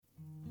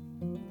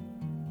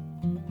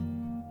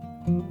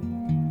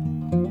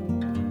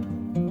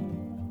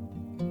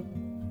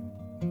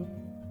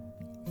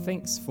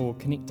Thanks for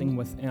connecting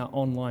with our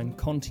online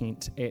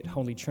content at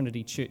Holy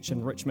Trinity Church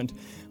in Richmond.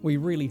 We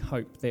really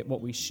hope that what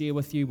we share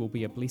with you will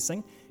be a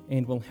blessing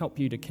and will help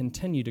you to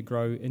continue to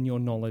grow in your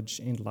knowledge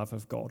and love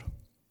of God.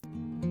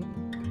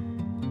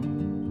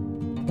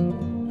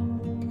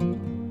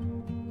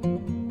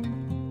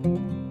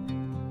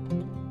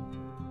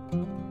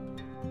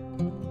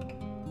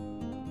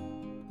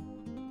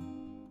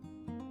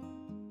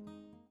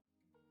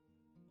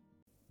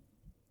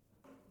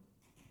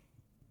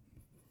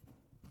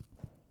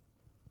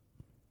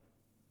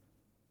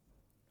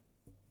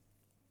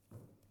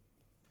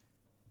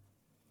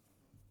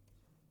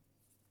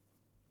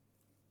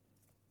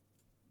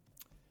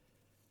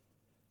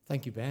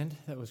 Thank you, band.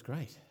 That was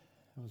great.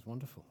 That was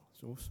wonderful.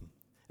 It's awesome.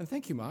 And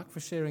thank you, Mark, for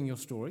sharing your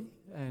story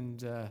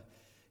and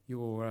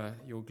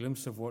your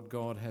glimpse of what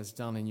God has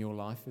done in your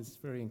life. It's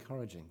very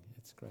encouraging.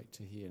 It's great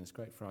to hear, and it's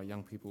great for our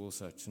young people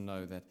also to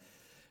know that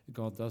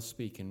God does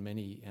speak in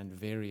many and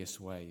various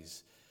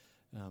ways.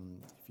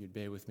 If you'd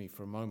bear with me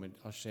for a moment,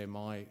 I'll share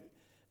my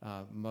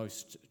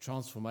most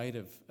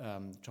transformative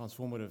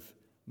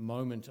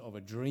moment of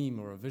a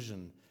dream or a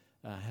vision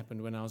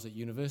happened when I was at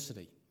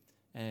university.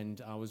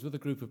 And I was with a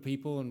group of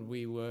people, and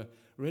we were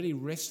really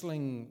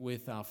wrestling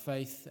with our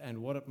faith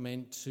and what it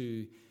meant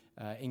to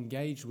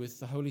engage with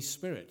the Holy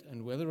Spirit,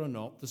 and whether or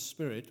not the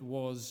Spirit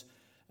was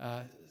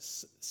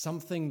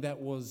something that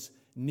was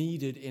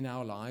needed in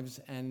our lives,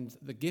 and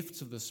the gifts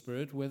of the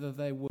Spirit, whether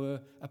they were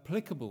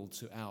applicable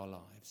to our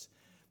lives.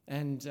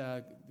 And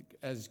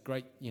as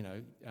great,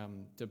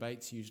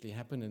 debates usually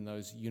happen in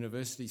those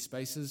university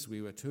spaces,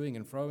 we were toing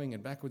and froing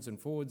and backwards and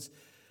forwards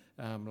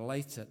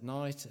late at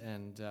night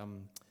and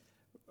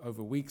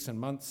over weeks and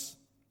months,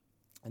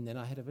 and then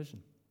I had a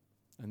vision.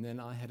 And then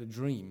I had a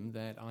dream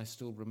that I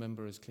still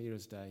remember as clear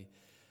as day,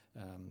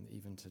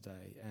 even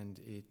today. And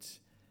it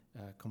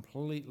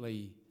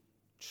completely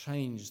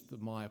changed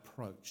my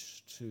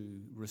approach to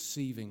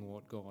receiving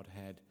what God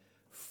had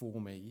for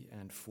me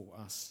and for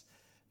us.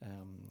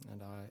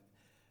 And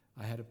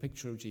I had a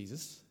picture of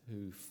Jesus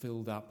who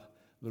filled up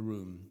the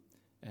room.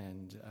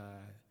 And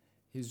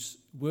his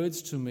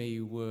words to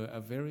me were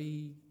a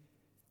very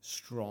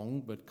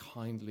strong but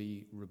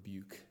kindly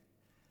rebuke.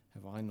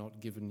 Have I not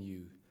given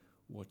you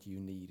what you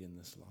need in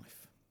this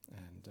life?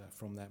 And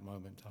from that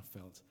moment, I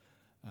felt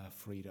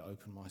free to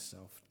open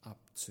myself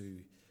up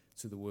to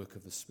the work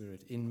of the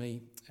Spirit in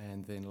me,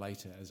 and then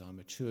later, as I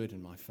matured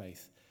in my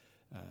faith,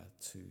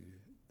 to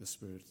the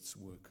Spirit's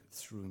work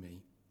through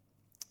me.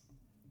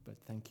 But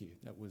thank you.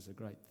 That was a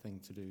great thing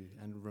to do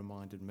and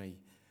reminded me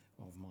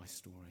of my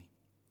story.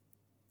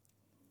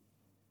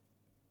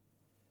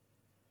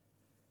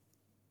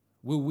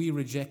 Will we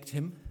reject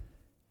him,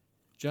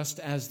 just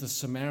as the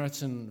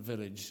Samaritan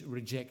village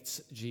rejects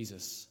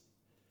Jesus?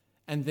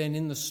 And then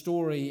in the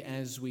story,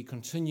 as we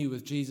continue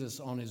with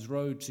Jesus on his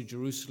road to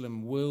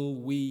Jerusalem, will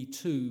we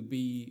too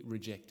be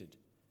rejected?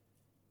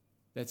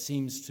 That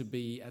seems to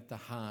be at the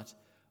heart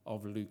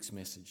of Luke's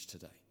message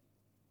today.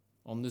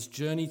 On this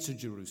journey to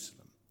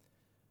Jerusalem,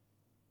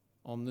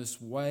 on this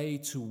way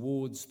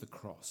towards the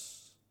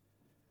cross,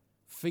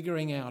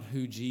 figuring out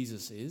who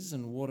Jesus is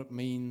and what it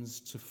means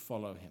to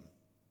follow him.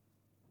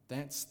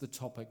 That's the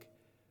topic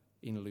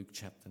in Luke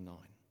chapter 9.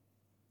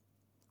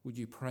 Would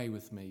you pray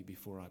with me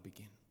before I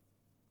begin?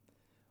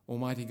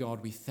 Almighty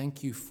God, we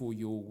thank you for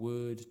your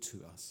word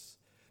to us,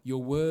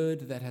 your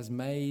word that has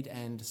made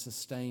and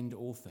sustained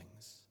all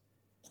things,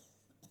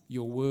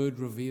 your word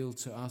revealed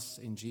to us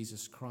in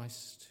Jesus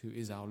Christ, who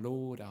is our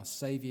Lord, our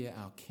Saviour,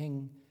 our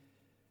King.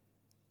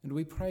 And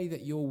we pray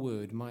that your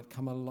word might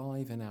come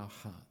alive in our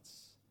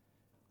hearts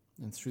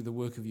and through the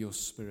work of your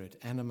Spirit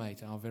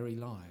animate our very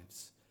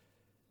lives,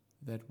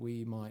 that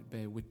we might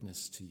bear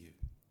witness to you.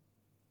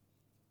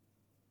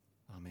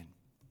 Amen.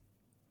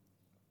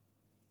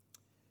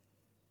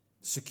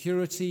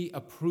 Security,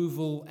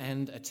 approval,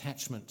 and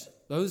attachment.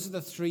 Those are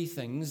the three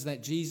things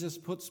that Jesus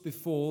puts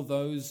before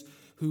those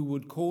who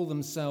would call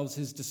themselves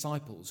his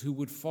disciples, who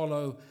would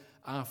follow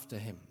after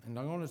him. And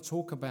I want to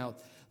talk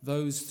about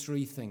those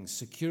three things: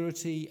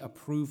 security,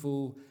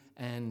 approval,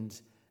 and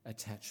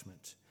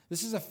attachment.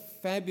 This is a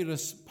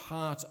fabulous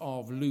part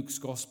of Luke's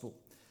gospel.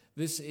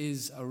 This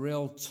is a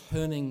real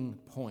turning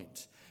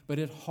point, but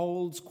it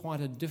holds quite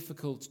a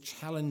difficult,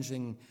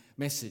 challenging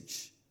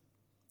message.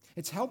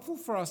 It's helpful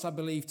for us, I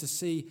believe, to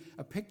see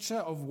a picture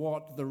of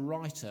what the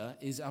writer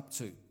is up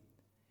to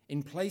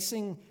in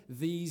placing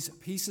these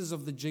pieces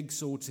of the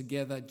jigsaw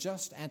together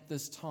just at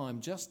this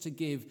time, just to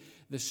give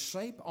the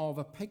shape of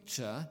a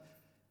picture,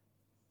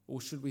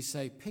 or should we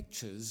say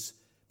pictures,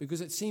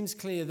 because it seems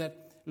clear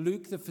that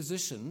Luke, the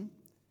physician,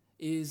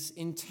 is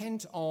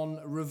intent on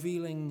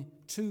revealing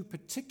two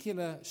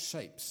particular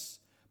shapes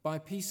by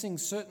piecing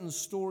certain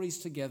stories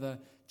together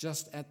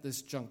just at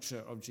this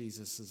juncture of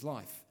Jesus'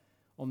 life.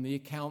 On the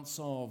accounts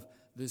of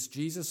this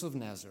Jesus of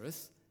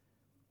Nazareth,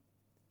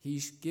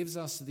 he gives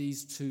us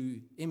these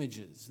two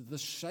images: the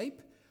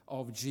shape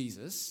of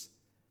Jesus,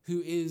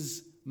 who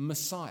is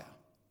Messiah,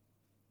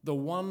 the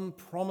one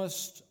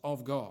promised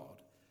of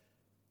God,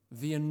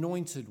 the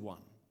anointed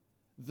one,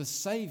 the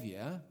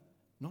Saviour,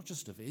 not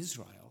just of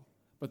Israel,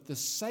 but the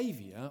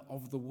Saviour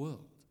of the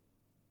world.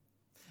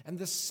 And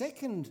the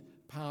second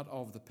part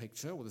of the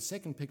picture, or the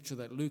second picture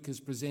that Luke is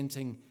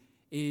presenting,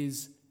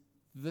 is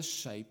the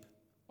shape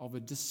of a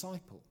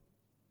disciple.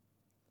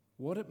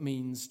 What it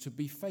means to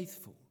be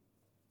faithful.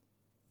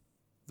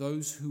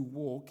 Those who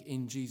walk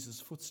in Jesus'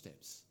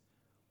 footsteps.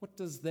 What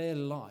does their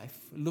life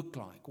look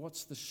like?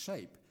 What's the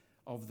shape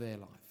of their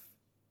life?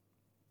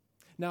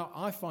 Now,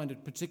 I find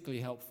it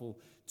particularly helpful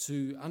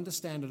to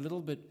understand a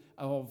little bit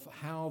of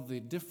how the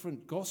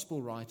different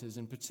gospel writers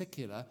in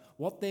particular,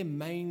 what their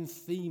main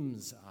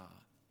themes are,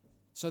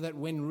 so that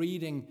when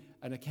reading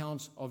an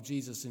account of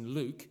Jesus in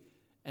Luke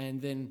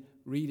and then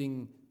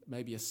reading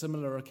maybe a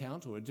similar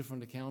account or a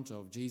different account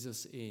of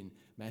Jesus in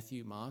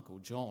Matthew, Mark, or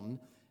John,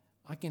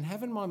 I can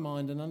have in my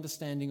mind an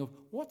understanding of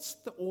what's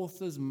the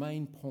author's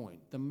main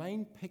point, the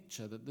main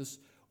picture that this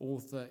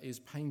author is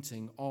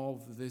painting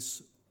of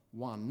this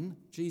one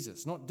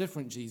Jesus. Not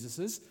different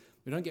Jesuses.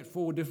 We don't get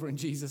 4 different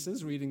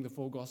Jesuses reading the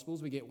 4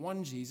 Gospels. We get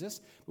one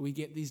Jesus, but we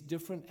get these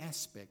different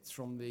aspects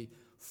from the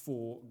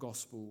 4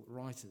 Gospel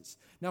writers.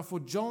 Now, for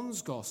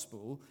John's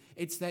Gospel,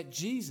 it's that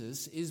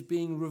Jesus is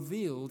being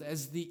revealed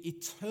as the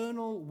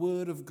eternal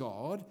Word of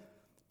God,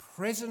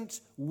 present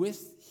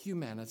with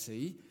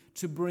humanity,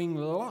 to bring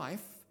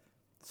life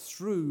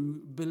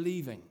through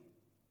believing.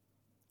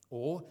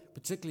 Or,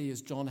 particularly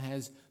as John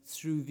has,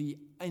 through the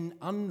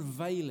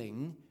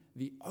unveiling,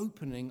 the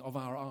opening of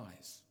our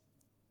eyes.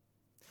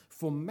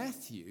 For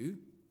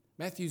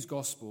Matthew's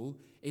Gospel,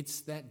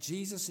 it's that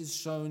Jesus is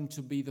shown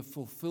to be the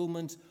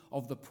fulfillment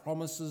of the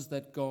promises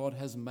that God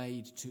has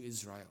made to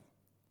Israel.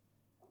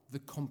 The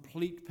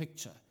complete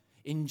picture.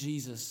 In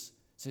Jesus,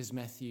 says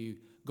Matthew,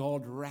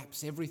 God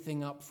wraps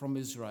everything up from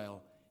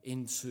Israel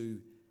into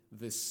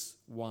this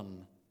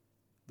one,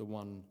 the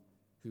one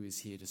who is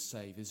here to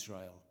save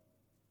Israel.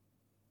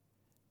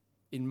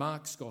 In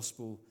Mark's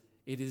Gospel,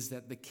 it is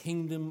that the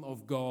kingdom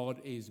of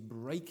God is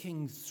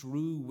breaking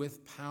through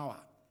with power.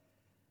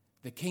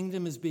 The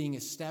kingdom is being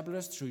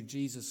established through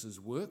Jesus'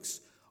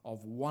 works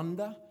of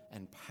wonder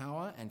and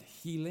power and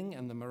healing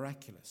and the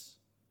miraculous.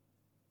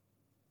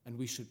 And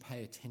we should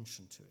pay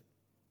attention to it.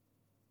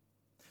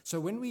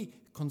 So when we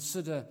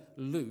consider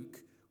Luke,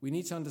 we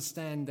need to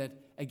understand that,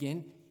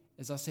 again,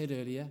 as I said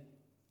earlier,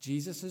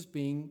 Jesus is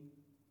being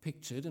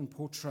pictured and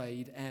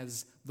portrayed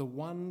as the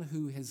one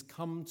who has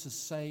come to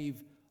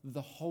save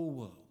the whole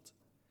world.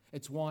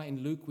 It's why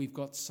in Luke we've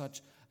got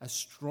such a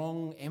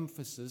strong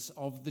emphasis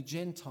of the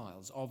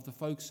Gentiles, of the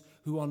folks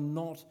who are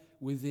not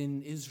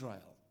within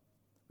Israel.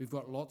 We've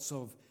got lots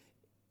of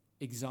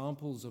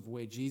examples of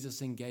where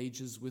Jesus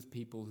engages with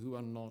people who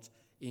are not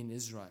in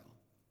Israel.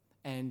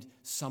 And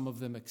some of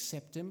them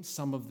accept him,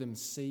 some of them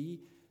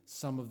see,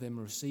 some of them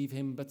receive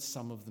him, but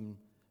some of them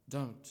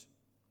don't.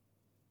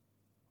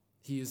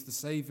 He is the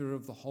Savior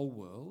of the whole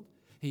world.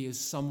 He is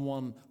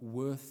someone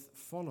worth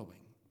following.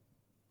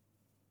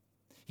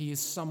 He is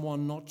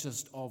someone not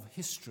just of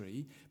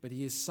history, but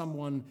he is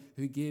someone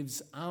who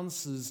gives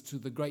answers to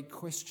the great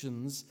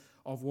questions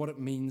of what it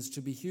means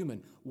to be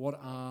human. What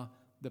are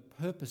the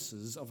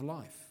purposes of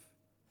life?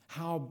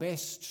 How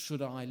best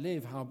should I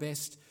live? How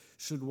best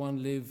should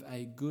one live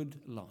a good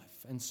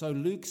life? And so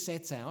Luke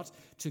sets out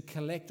to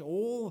collect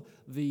all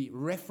the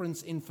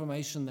reference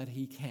information that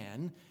he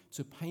can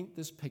to paint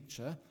this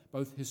picture,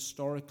 both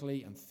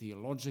historically and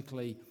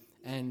theologically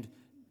and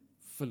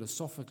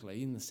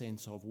philosophically, in the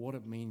sense of what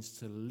it means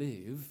to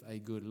live a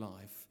good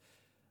life,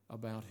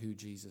 about who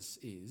Jesus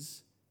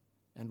is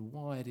and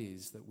why it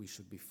is that we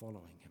should be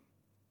following him.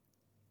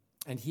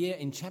 And here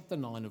in chapter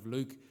 9 of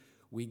Luke,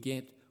 we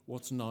get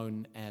what's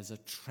known as a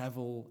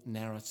travel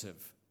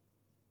narrative.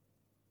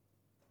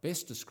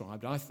 Best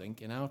described, I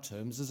think, in our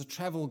terms as a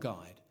travel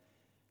guide.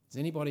 Has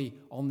anybody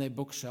on their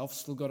bookshelf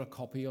still got a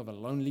copy of A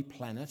Lonely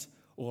Planet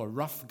or a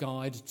rough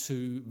guide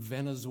to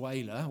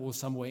Venezuela or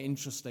somewhere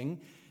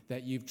interesting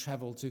that you've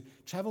travelled to?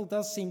 Travel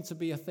does seem to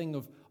be a thing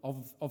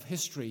of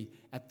history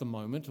at the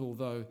moment,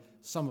 although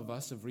some of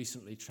us have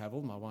recently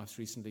travelled. My wife's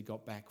recently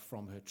got back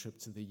from her trip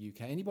to the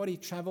UK. Anybody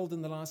travelled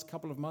in the last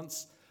couple of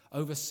months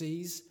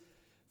overseas?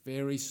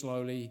 Very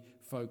slowly,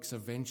 folks are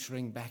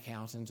venturing back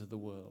out into the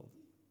world.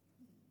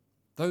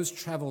 Those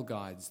travel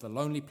guides, the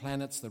Lonely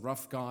Planets, the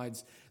rough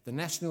guides, the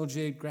National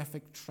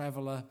Geographic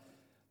Traveller,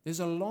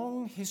 there's a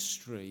long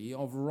history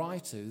of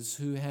writers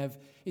who have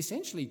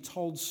essentially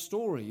told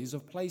stories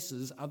of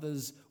places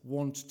others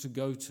want to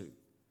go to.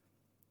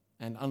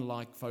 And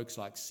unlike folks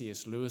like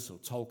C.S. Lewis or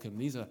Tolkien,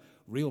 these are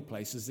real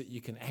places that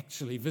you can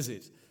actually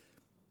visit.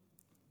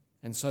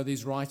 And so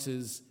these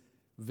writers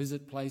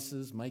visit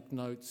places, make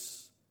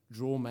notes,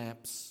 draw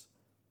maps,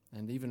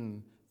 and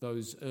even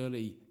those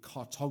early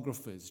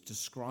cartographers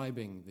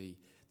describing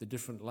the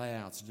different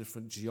layouts,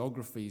 different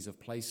geographies of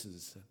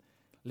places,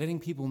 letting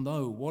people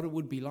know what it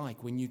would be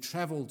like when you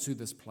travel to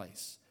this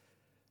place.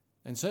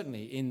 And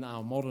certainly in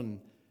our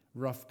modern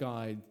rough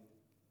guide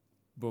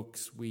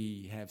books,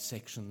 we have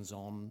sections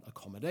on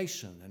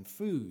accommodation and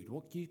food,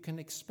 what you can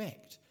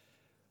expect,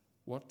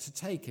 what to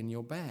take in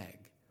your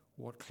bag,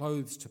 what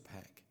clothes to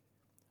pack,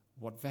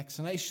 what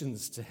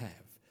vaccinations to have,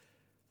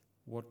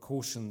 what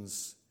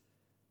cautions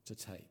to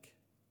take.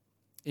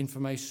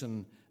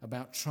 Information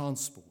about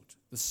transport,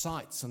 the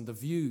sights and the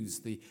views,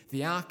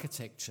 the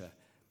architecture.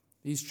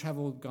 These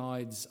travel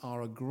guides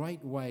are a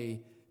great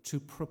way to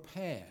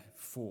prepare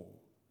for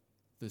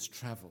this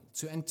travel,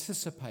 to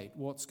anticipate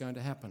what's going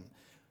to happen.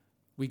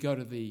 We go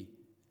to the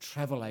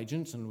travel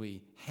agent and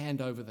we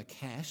hand over the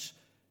cash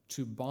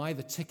to buy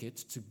the ticket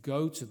to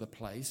go to the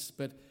place,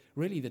 but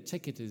really the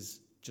ticket is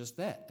just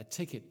that, a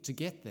ticket to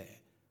get there.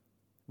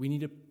 We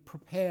need to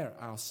prepare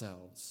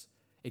ourselves.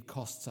 It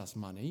costs us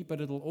money, but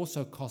it'll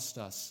also cost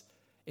us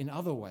in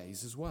other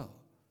ways as well.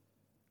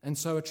 And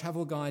so a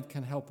travel guide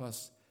can help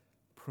us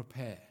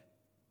prepare.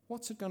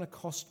 What's it going to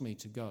cost me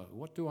to go?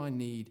 What do I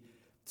need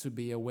to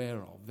be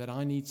aware of that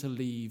I need to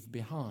leave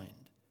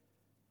behind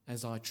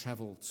as I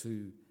travel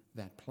to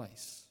that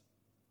place?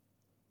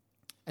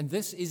 And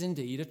this is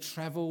indeed a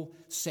travel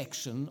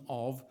section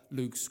of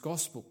Luke's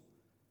Gospel.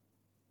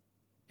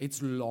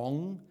 It's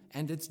long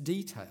and it's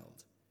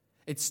detailed.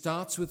 It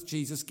starts with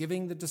Jesus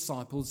giving the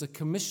disciples a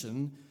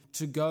commission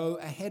to go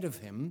ahead of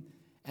him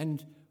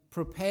and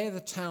prepare the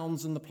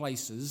towns and the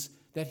places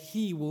that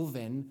he will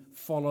then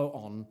follow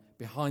on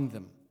behind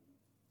them.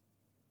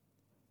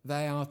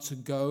 They are to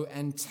go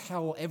and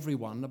tell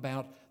everyone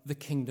about the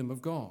kingdom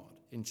of God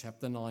in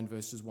chapter 9,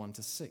 verses 1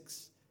 to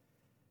 6,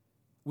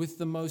 with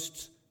the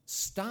most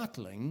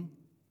startling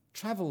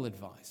travel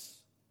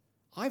advice.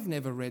 I've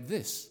never read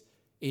this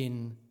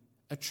in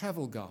a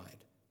travel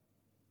guide.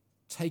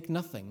 Take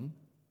nothing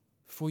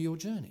for your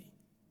journey.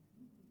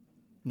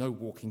 No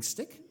walking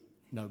stick,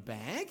 no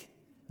bag,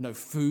 no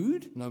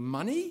food, no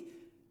money,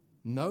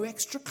 no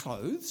extra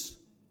clothes.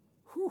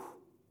 Whew.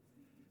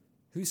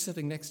 Who's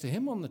sitting next to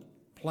him on the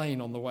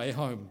plane on the way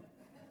home?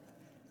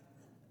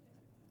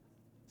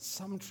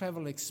 Some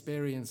travel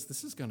experience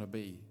this is going to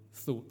be,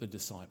 thought the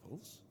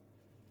disciples.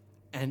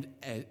 And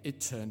it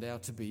turned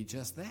out to be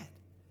just that.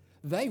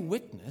 They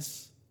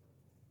witness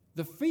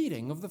the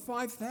feeding of the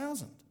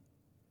 5,000.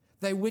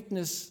 They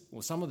witness,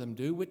 or some of them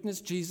do,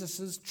 witness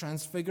Jesus'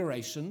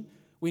 transfiguration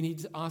when he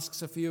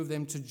asks a few of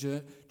them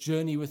to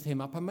journey with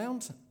him up a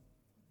mountain.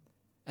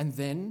 And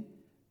then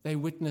they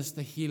witness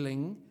the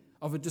healing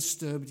of a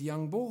disturbed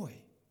young boy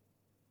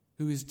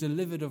who is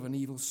delivered of an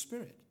evil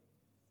spirit.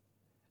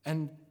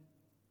 And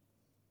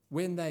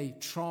when they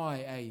try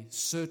a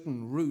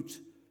certain route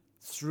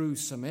through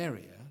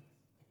Samaria,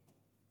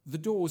 the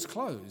doors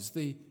close.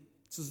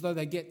 It's as though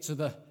they get to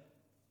the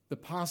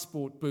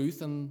passport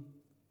booth and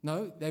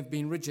no, they've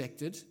been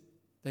rejected.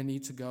 They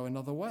need to go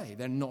another way.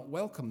 They're not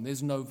welcome.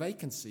 There's no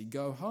vacancy.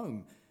 Go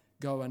home.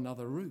 Go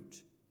another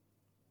route.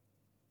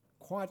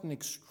 Quite an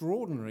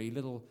extraordinary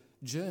little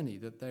journey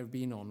that they've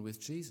been on with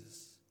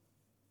Jesus.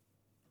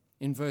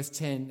 In verse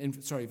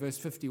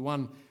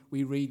 51,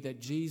 we read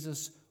that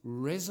Jesus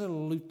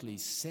resolutely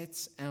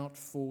sets out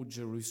for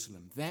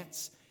Jerusalem.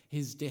 That's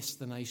his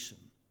destination.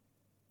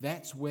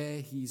 That's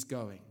where he's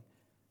going.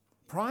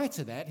 Prior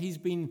to that, he's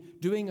been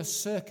doing a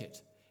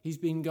circuit. He's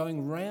been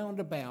going round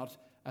about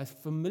a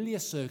familiar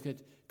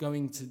circuit,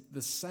 going to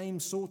the same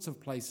sorts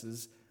of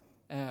places,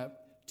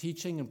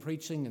 teaching and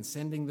preaching and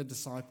sending the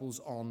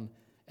disciples on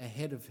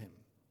ahead of him.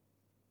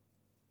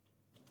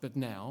 But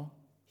now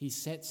he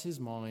sets his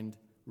mind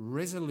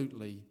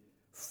resolutely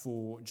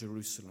for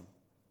Jerusalem.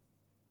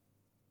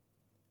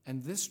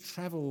 And this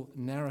travel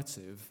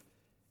narrative,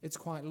 it's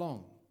quite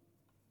long.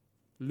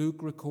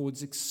 Luke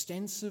records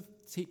extensive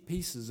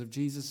pieces of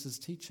Jesus'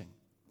 teaching,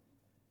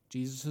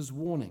 Jesus'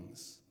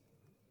 warnings,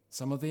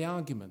 some of the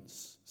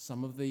arguments,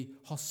 some of the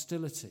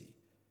hostility,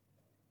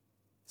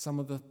 some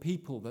of the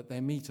people that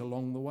they meet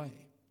along the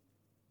way.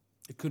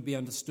 It could be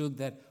understood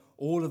that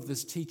all of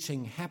this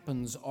teaching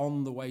happens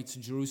on the way to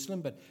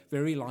Jerusalem, but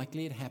very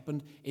likely it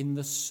happened in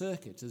the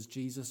circuit as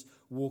Jesus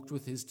walked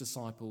with his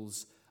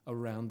disciples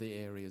around the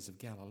areas of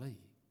Galilee.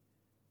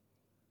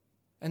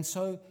 And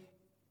so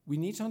we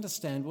need to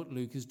understand what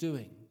Luke is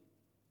doing.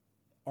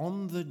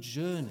 On the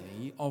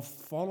journey of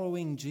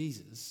following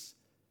Jesus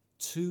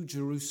to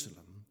Jerusalem,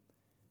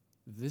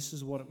 this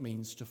is what it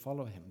means to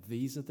follow him.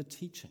 These are the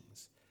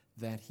teachings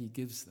that he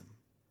gives them.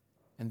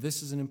 And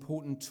this is an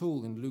important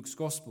tool in Luke's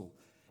gospel.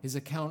 His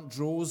account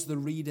draws the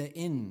reader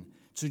in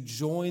to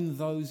join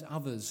those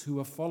others who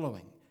are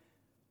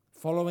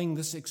following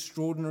this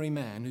extraordinary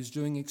man who's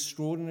doing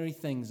extraordinary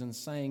things and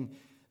saying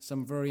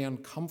some very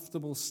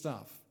uncomfortable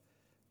stuff.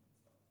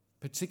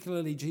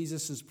 Particularly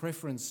Jesus'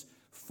 preference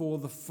for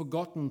the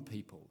forgotten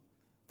people,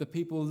 the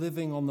people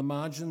living on the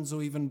margins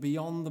or even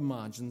beyond the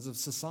margins of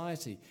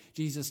society.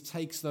 Jesus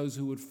takes those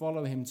who would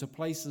follow him to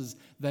places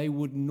they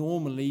would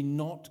normally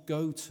not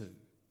go to.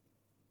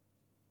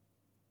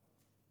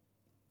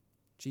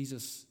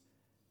 Jesus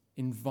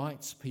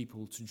invites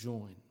people to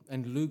join,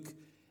 and Luke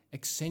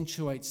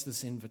accentuates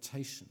this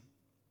invitation.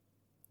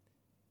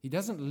 He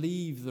doesn't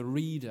leave the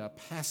reader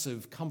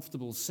passive,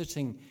 comfortable,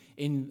 sitting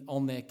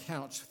on their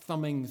couch,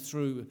 thumbing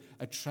through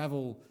a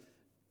travel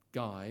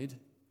guide,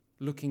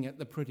 looking at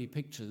the pretty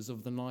pictures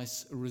of the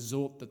nice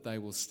resort that they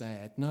will stay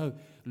at. No,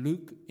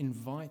 Luke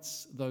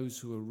invites those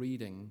who are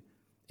reading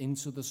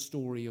into the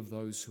story of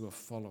those who are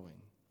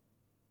following.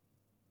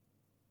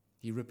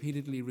 He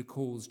repeatedly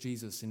recalls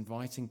Jesus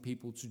inviting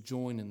people to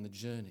join in the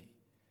journey,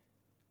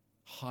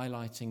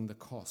 highlighting the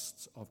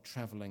costs of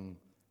traveling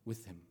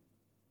with him.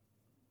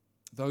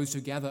 Those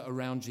who gather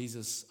around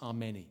Jesus are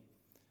many,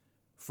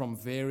 from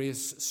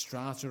various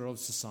strata of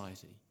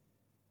society,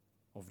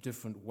 of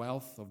different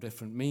wealth, of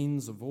different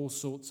means, of all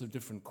sorts of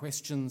different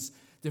questions,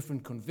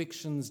 different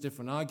convictions,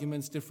 different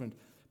arguments, different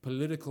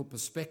political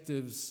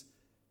perspectives.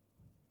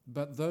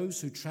 But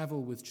those who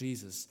travel with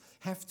Jesus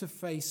have to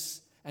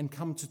face and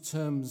come to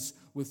terms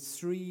with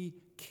three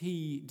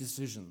key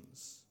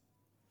decisions.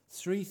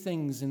 Three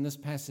things in this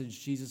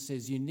passage. Jesus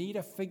says, you need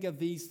to figure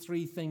these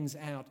three things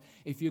out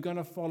if you're going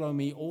to follow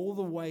me all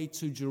the way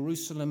to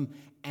Jerusalem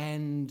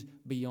and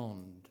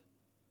beyond.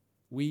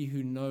 We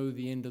who know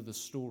the end of the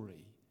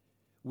story,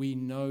 we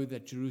know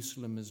that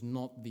Jerusalem is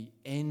not the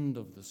end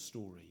of the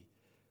story.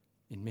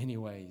 In many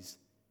ways,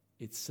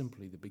 it's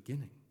simply the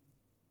beginning.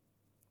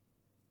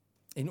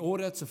 In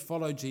order to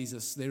follow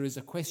Jesus, there is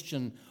a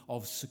question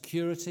of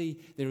security,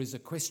 there is a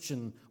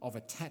question of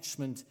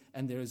attachment,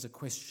 and there is a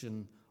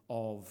question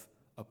of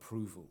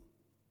approval.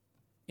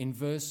 In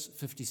verse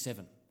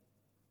 57,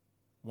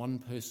 one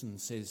person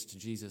says to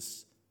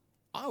Jesus,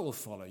 I will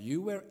follow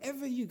you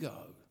wherever you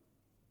go.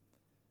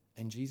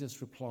 And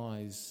Jesus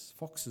replies,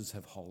 foxes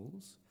have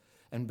holes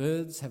and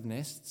birds have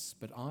nests,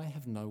 but I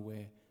have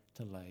nowhere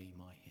to lay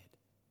my head.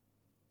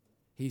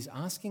 He's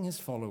asking his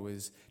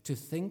followers to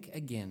think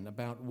again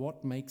about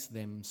what makes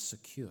them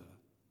secure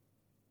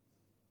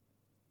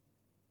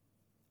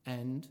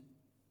and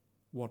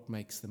what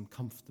makes them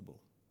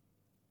comfortable,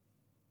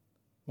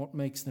 what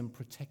makes them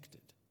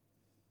protected.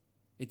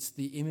 It's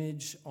the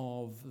image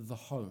of the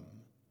home,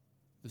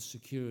 the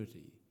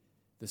security,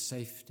 the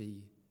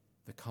safety,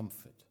 the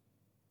comfort.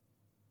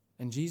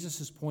 And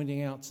Jesus is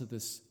pointing out to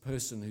this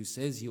person who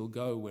says he'll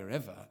go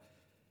wherever,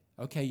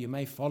 okay, you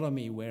may follow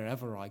me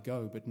wherever I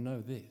go, but know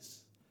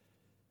this,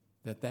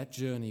 that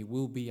journey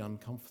will be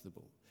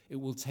uncomfortable. It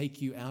will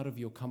take you out of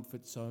your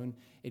comfort zone.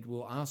 It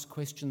will ask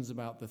questions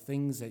about the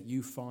things that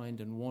you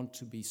find and want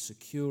to be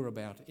secure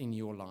about in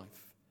your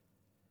life.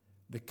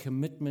 The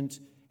commitment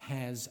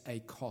has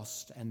a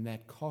cost, and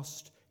that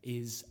cost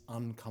is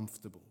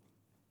uncomfortable.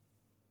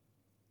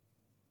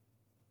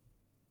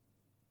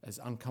 As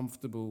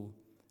uncomfortable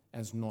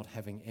as not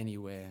having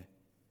anywhere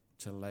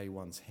to lay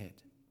one's head.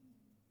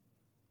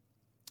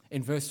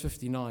 In verse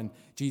 59,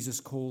 Jesus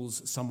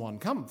calls someone,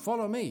 come,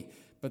 follow me.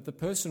 But the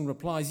person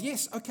replies,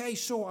 yes, okay,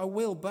 sure, I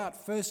will,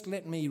 but first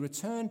let me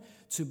return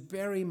to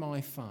bury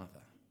my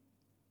father.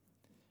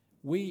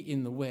 We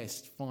in the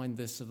West find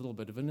this a little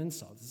bit of an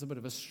insult. It's a bit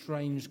of a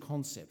strange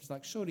concept. It's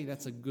like, surely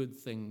that's a good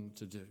thing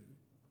to do.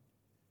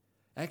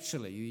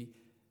 Actually,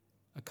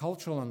 a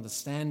cultural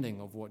understanding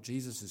of what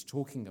Jesus is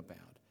talking about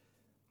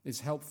is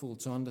helpful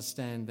to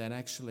understand that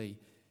actually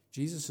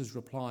Jesus'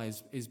 reply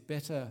is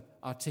better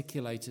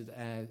articulated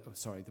as,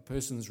 the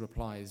person's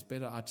reply is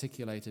better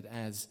articulated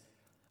as,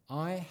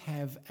 I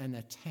have an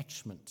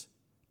attachment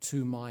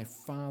to my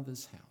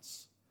Father's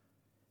house.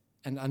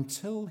 And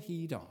until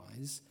he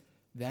dies,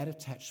 that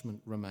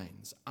attachment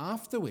remains.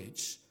 After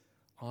which,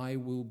 I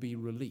will be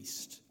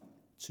released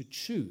to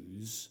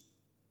choose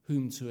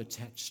whom to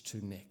attach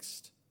to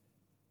next.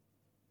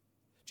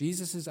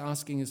 Jesus is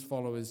asking his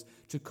followers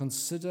to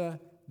consider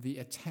the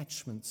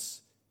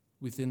attachments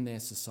within their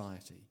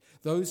society,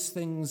 those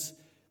things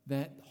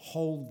that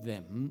hold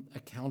them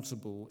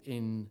accountable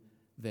in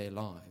their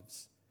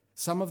lives.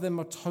 Some of them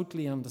are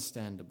totally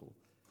understandable.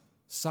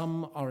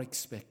 Some are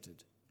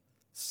expected.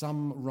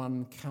 Some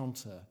run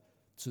counter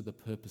to the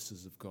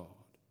purposes of God.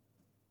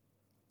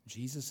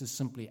 Jesus is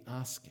simply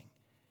asking,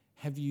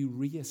 have you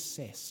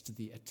reassessed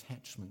the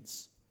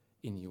attachments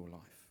in your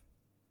life?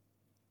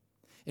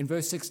 In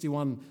verse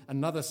 61,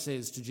 another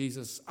says to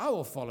Jesus, I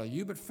will follow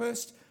you, but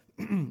first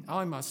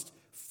I must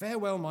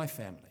farewell my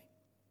family.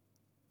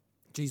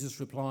 Jesus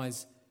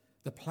replies,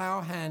 the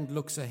plough hand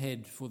looks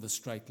ahead for the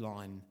straight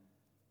line,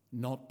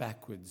 not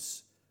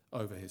backwards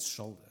over his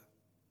shoulder.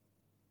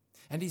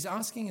 And he's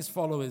asking his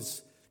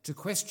followers to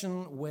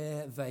question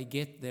where they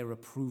get their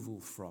approval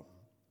from.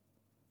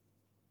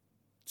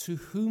 To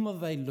whom are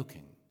they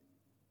looking?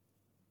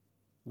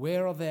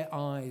 Where are their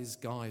eyes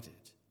guided?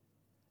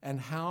 And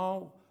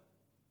how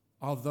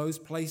are those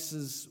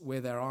places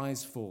where their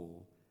eyes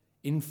fall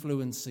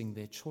influencing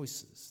their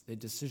choices, their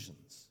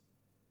decisions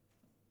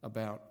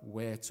about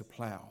where to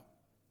plough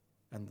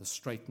and the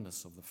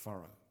straightness of the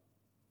furrow?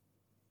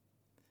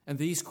 And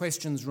these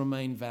questions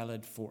remain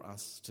valid for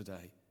us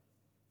today.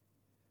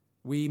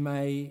 We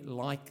may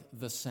like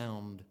the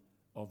sound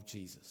of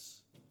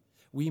Jesus.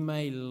 We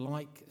may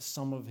like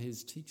some of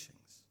his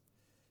teachings.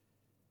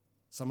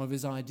 Some of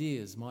his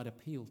ideas might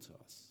appeal to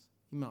us.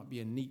 He might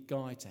be a neat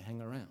guy to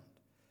hang around.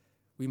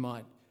 We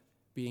might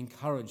be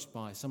encouraged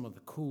by some of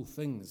the cool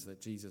things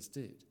that Jesus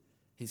did,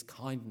 his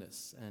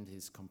kindness and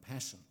his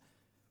compassion.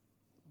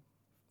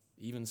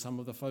 Even some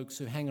of the folks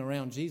who hang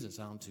around Jesus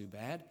aren't too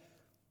bad.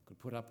 Could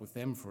put up with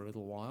them for a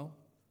little while.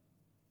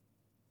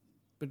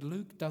 But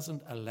Luke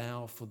doesn't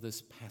allow for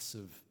this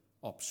passive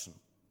option.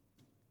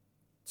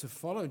 To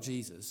follow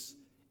Jesus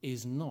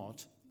is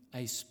not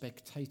a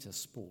spectator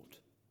sport.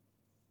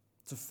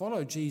 To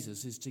follow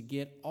Jesus is to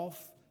get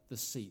off the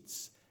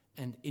seats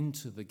and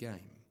into the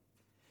game.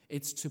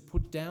 It's to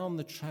put down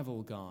the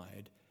travel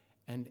guide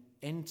and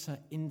enter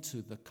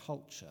into the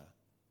culture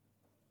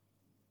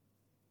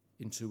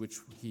into which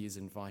he is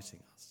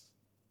inviting us.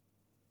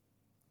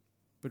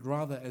 But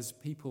rather, as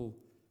people,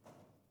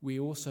 we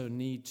also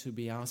need to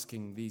be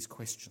asking these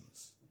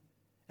questions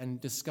and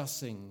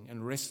discussing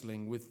and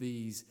wrestling with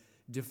these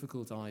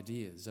difficult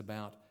ideas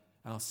about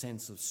our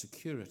sense of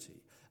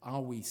security.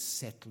 Are we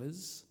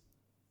settlers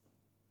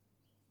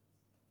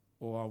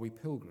or are we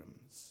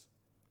pilgrims?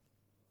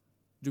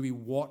 Do we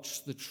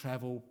watch the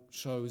travel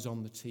shows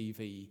on the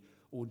TV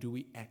or do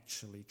we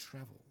actually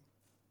travel?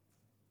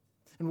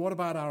 And what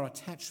about our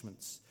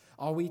attachments?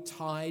 Are we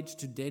tied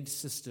to dead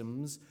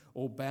systems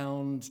or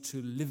bound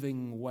to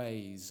living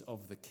ways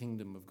of the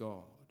kingdom of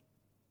God?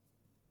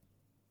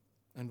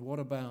 And what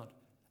about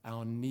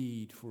our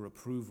need for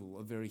approval,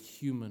 a very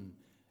human,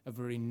 a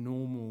very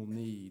normal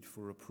need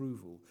for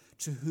approval?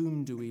 To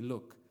whom do we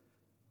look?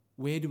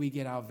 Where do we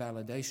get our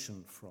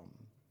validation from?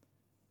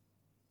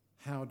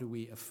 How do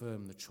we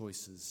affirm the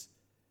choices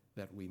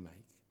that we make?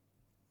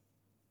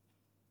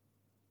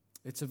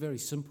 It's a very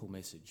simple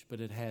message,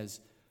 but it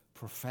has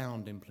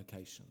profound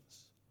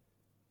implications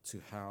to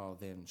how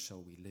then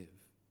shall we live.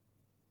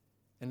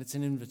 And it's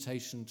an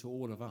invitation to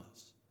all of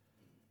us.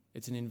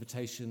 It's an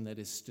invitation that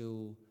is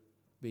still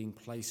being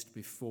placed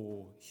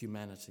before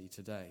humanity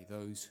today.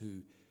 Those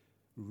who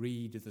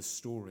read the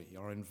story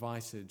are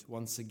invited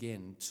once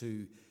again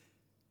to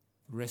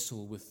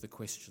wrestle with the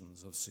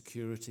questions of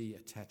security,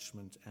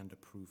 attachment, and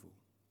approval.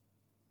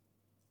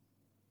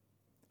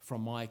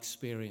 From my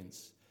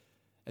experience,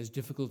 as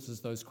difficult as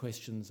those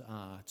questions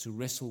are, to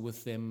wrestle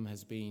with them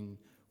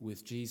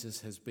with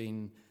Jesus has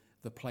been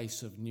the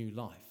place of new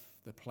life,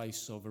 the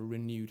place of a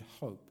renewed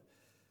hope,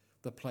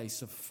 the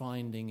place of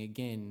finding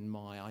again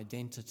my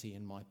identity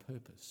and my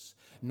purpose,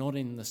 not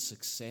in the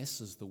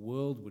success as the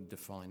world would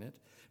define it,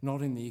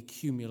 not in the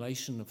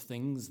accumulation of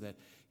things that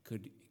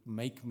could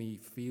make me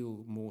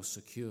feel more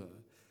secure,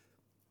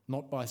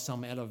 not by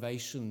some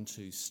elevation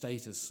to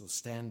status or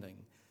standing.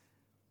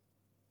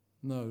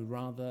 No,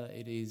 rather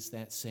it is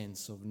that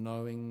sense of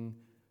knowing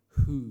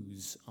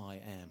whose I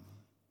am,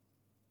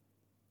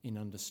 in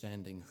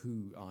understanding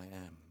who I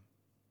am.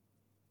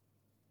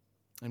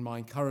 And my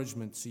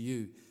encouragement to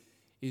you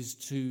is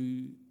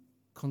to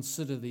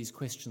consider these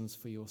questions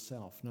for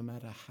yourself, no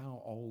matter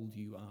how old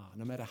you are,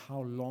 no matter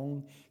how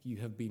long you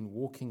have been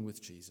walking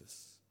with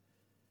Jesus.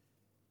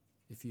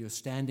 If you're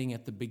standing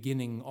at the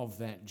beginning of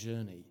that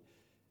journey,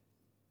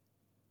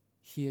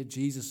 hear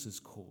Jesus'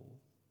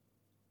 call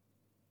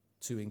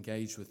to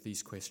engage with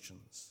these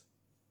questions.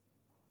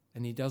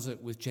 And he does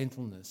it with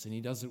gentleness, and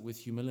he does it with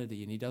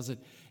humility, and he does it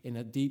in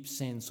a deep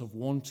sense of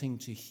wanting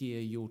to hear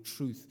your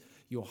truth,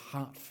 your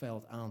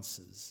heartfelt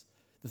answers,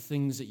 the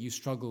things that you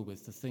struggle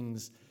with, the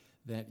things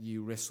that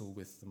you wrestle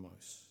with the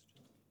most.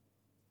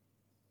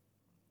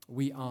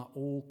 We are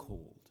all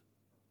called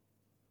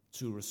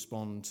to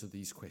respond to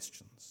these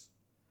questions.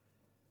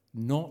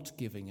 Not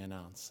giving an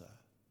answer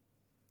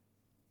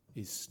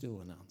is still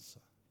an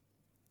answer.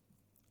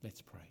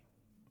 Let's pray.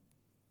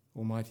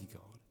 Almighty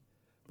God,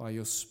 by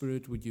your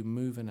Spirit would you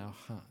move in our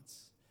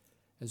hearts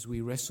as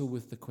we wrestle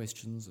with the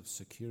questions of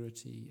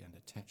security and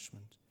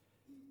attachment,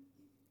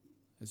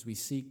 as we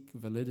seek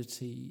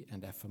validity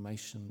and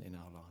affirmation in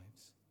our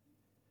lives.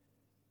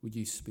 Would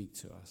you speak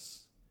to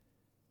us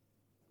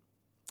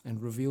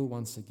and reveal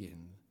once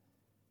again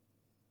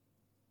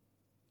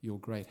your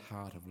great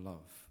heart of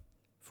love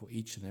for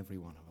each and every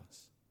one of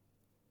us.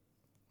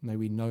 May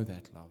we know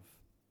that love,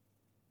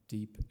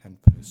 deep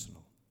and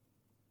personal.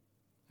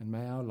 And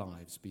may our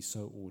lives be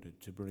so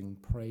ordered to bring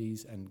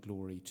praise and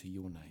glory to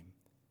your name,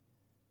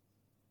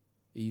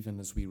 even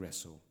as we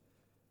wrestle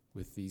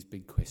with these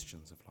big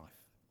questions of life.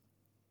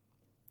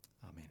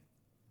 Amen.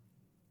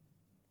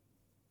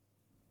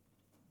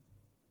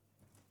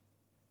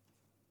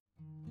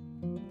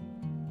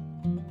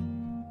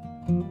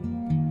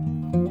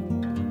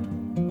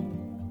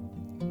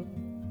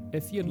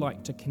 If you'd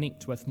like to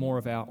connect with more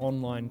of our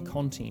online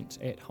content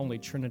at Holy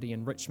Trinity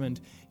in Richmond,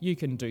 you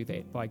can do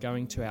that by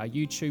going to our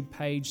YouTube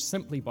page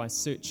simply by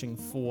searching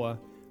for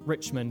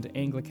Richmond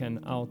Anglican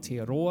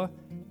Aotearoa.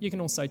 You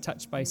can also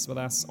touch base with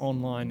us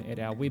online at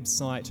our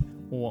website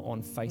or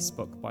on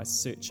Facebook by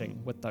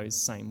searching with those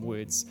same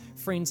words.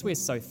 Friends, we're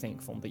so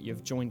thankful that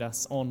you've joined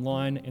us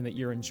online and that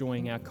you're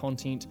enjoying our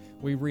content.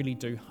 We really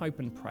do hope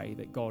and pray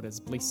that God is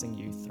blessing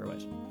you through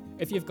it.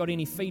 If you've got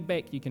any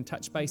feedback, you can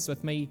touch base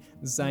with me,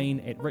 Zane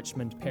at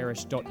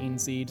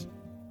richmondparish.nz.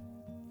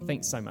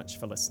 Thanks so much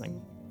for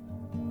listening.